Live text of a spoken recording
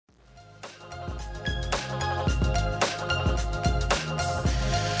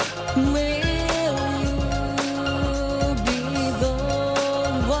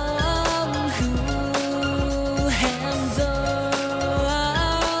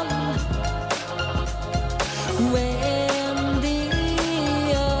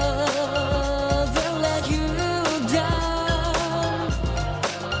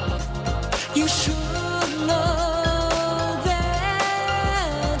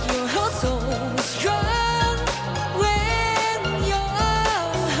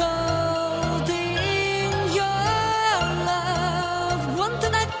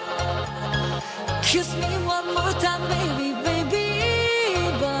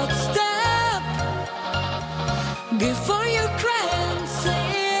before you cry and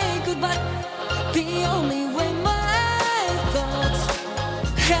say goodbye. The only way my thoughts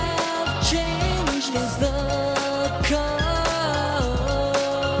have changed is the color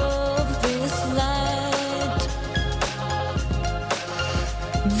of this light.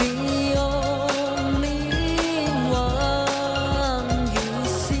 The only one you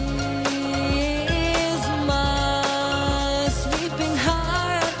see is my sleeping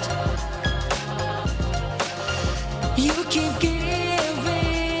heart. You keep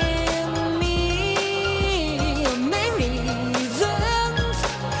giving me many reasons,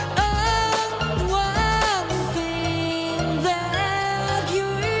 and one thing that you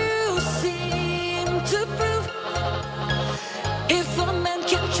seem to prove: if a man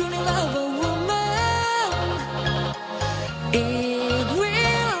can truly love a woman, it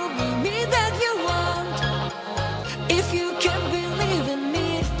will be me that you want. If you can believe in me,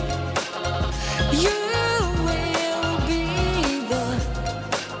 you will be the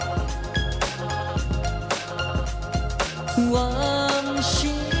one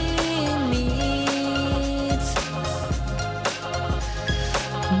she needs.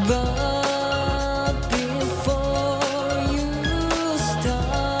 But before you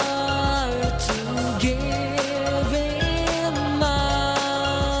start to give in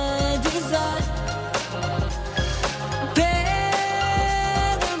my desire,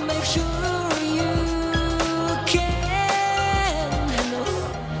 better make sure you can handle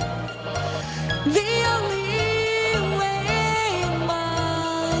the only way my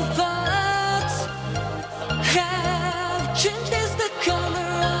thoughts have changed is the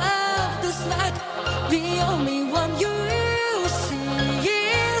color of this light. The only one you see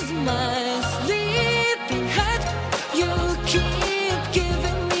is my sleeping heart. You keep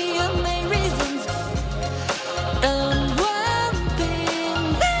giving me a main reasons, and one thing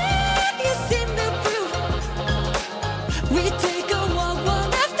that you seem to prove: we take a walk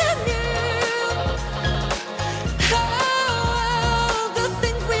one afternoon. All the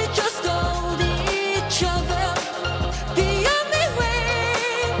things we just told each other. The only way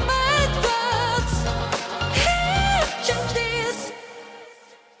my thoughts have changed is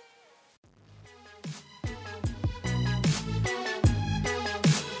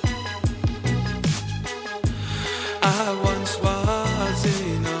I once was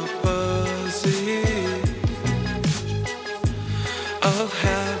in a position of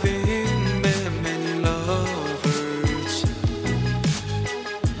having many lovers.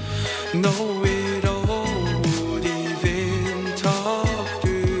 No widow would even talk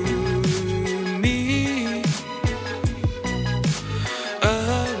to me,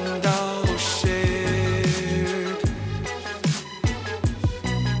 and I'll share.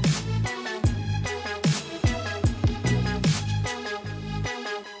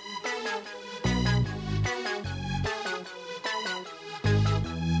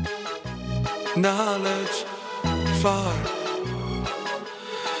 Knowledge far.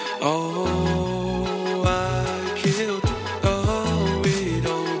 Oh, I killed a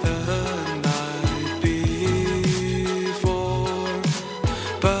widow the night before,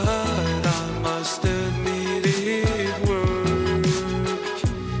 but I must admit it worked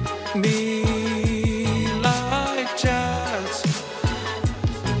me like jazz.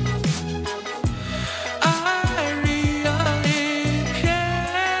 I really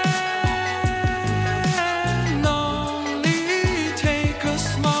can only take a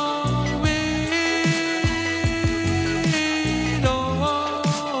small widow.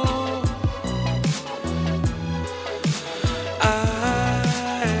 I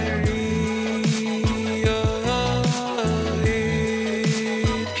really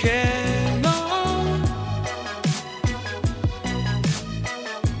can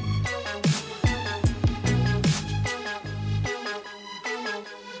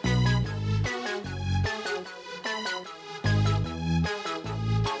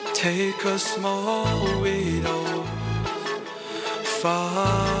take a small widow.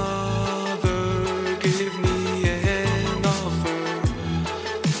 Father, give me an offer.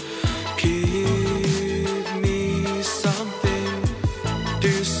 Give me something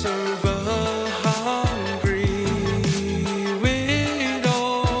to serve a hungry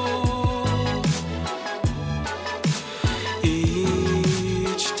widow.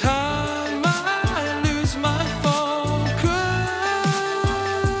 Each time I lose my focus,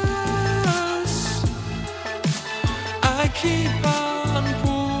 I keep on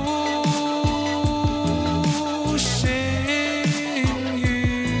pulling.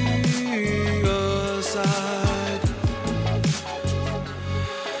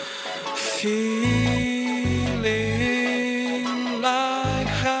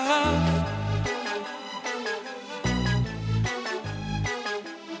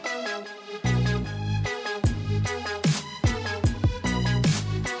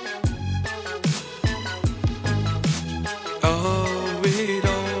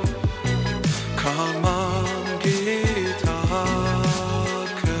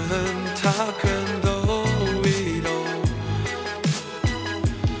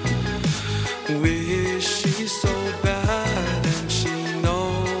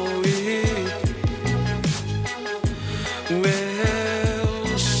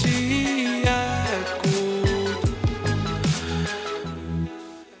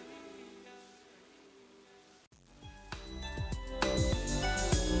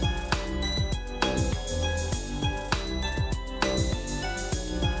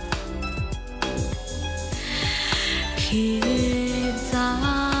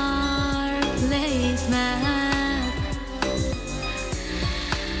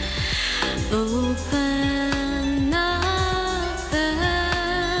 Open up the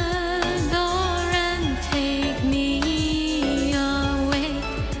door and take me away,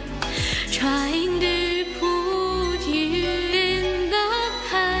 trying to put you in the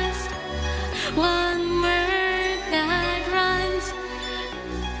past. One word that rhymes.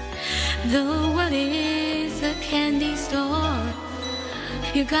 The world is a candy store.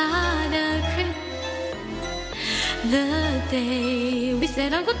 You gotta crib. The day we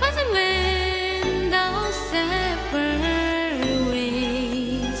said our goodbyes and went our separate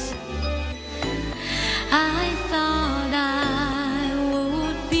ways, I thought I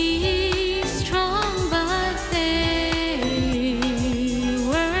would be strong, but there you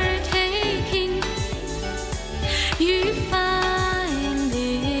were taking. You find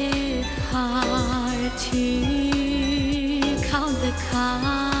it hard to count the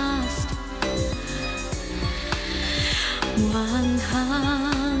cost.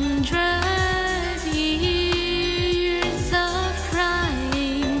 100 years of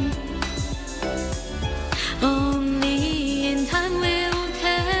crying. Only in time will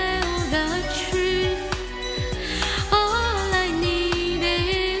tell the truth. All I need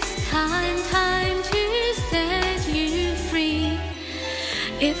is time to set you free.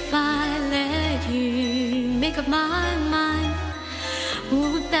 If I let you make up my mind,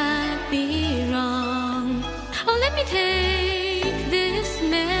 would that be wrong? Oh, let me take this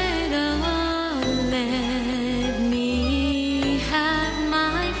medal. Let me have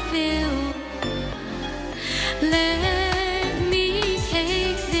my fill. Let me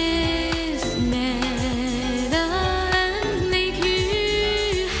take this medal and make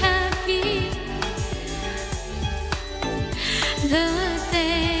you happy. The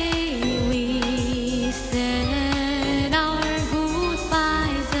day we said our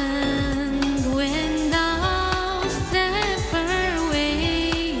goodbyes and went our separate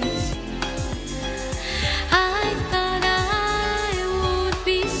ways, I thought I would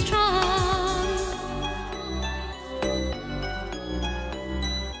be strong,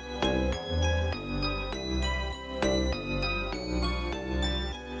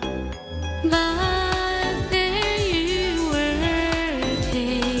 but there you were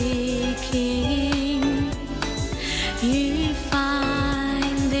taking. You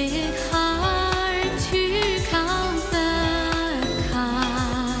find it hard to count the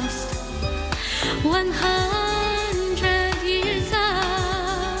cost. 100